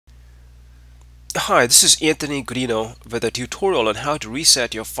Hi, this is Anthony Godino with a tutorial on how to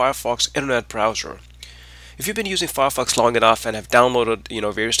reset your Firefox Internet browser. If you've been using Firefox long enough and have downloaded,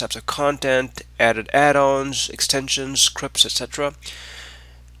 various types of content, added add-ons, extensions, scripts, etc.,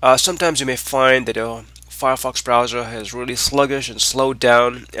 sometimes you may find that your Firefox browser is really sluggish and slowed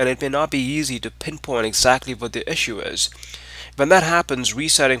down, and it may not be easy to pinpoint exactly what the issue is. When that happens,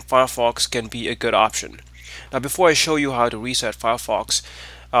 resetting Firefox can be a good option. Now, before I show you how to reset Firefox,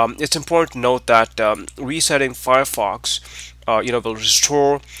 it's important to note that resetting Firefox, will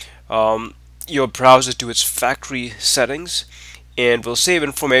restore your browser to its factory settings, and will save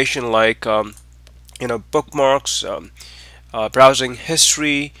information like, bookmarks, browsing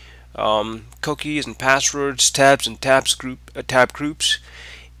history, cookies and passwords, tabs and tab groups,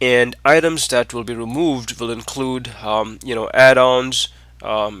 and items that will be removed will include, add-ons,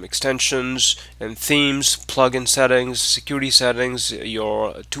 extensions and themes, plugin settings, security settings,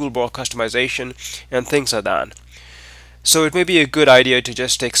 your toolbar customization, and things like that. So it may be a good idea to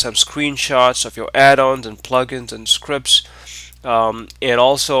just take some screenshots of your add-ons and plugins and scripts, and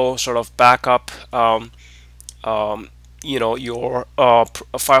also sort of back up, your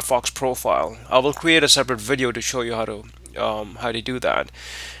Firefox profile. I will create a separate video to show you how to do that.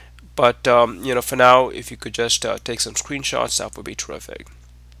 But for now, if you could just take some screenshots, that would be terrific.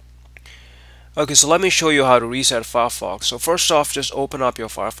 Okay, so let me show you how to reset Firefox. So first off, just open up your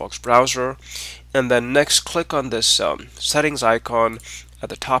Firefox browser, and then next click on this settings icon at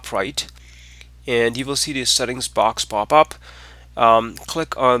the top right, and you will see the settings box pop up.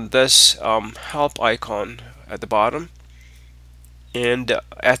 Click on this help icon at the bottom, and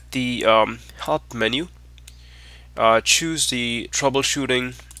at the help menu, choose the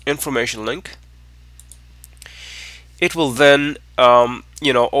troubleshooting information link. It will then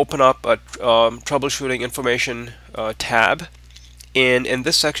open up a troubleshooting information tab, and in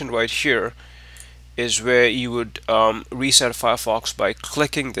this section right here is where you would reset Firefox by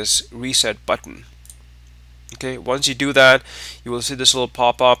clicking this reset button. Okay, once you do that, you will see this little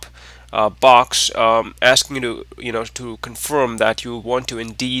pop-up box asking you to confirm that you want to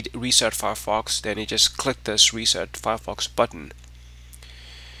indeed reset Firefox. Then you just click this reset Firefox button.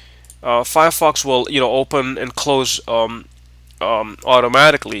 Firefox will open and close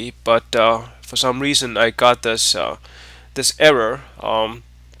automatically, but for some reason I got this this error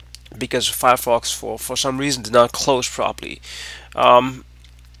because Firefox for some reason did not close properly.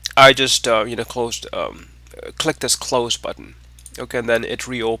 I just clicked this close button. Okay, and then it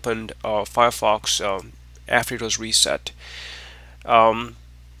reopened Firefox after it was reset.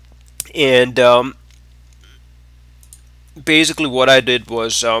 Basically what I did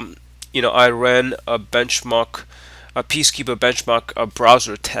was I ran a Peacekeeper benchmark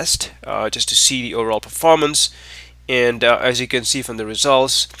browser test just to see the overall performance, and as you can see from the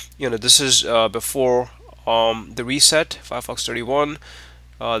results, this is before the reset, Firefox 31.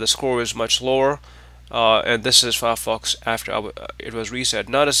 The score is much lower, and this is Firefox after it was reset.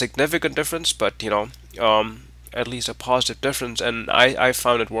 Not a significant difference, but at least a positive difference, and I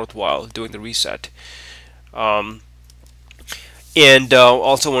found it worthwhile doing the reset. And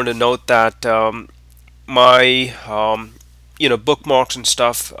also want to note that my bookmarks and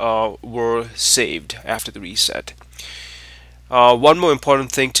stuff were saved after the reset. One more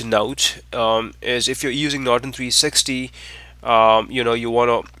important thing to note is if you're using Norton 360,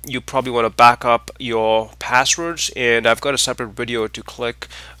 you probably want to back up your passwords, and I've got a separate video to click.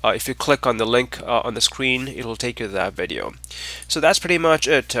 If you click on the link on the screen, it will take you to that video. So that's pretty much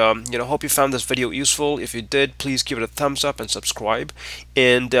it. Hope you found this video useful. If you did, please give it a thumbs up and subscribe,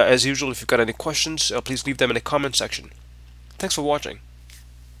 and as usual, if you've got any questions, please leave them in the comment section. Thanks for watching.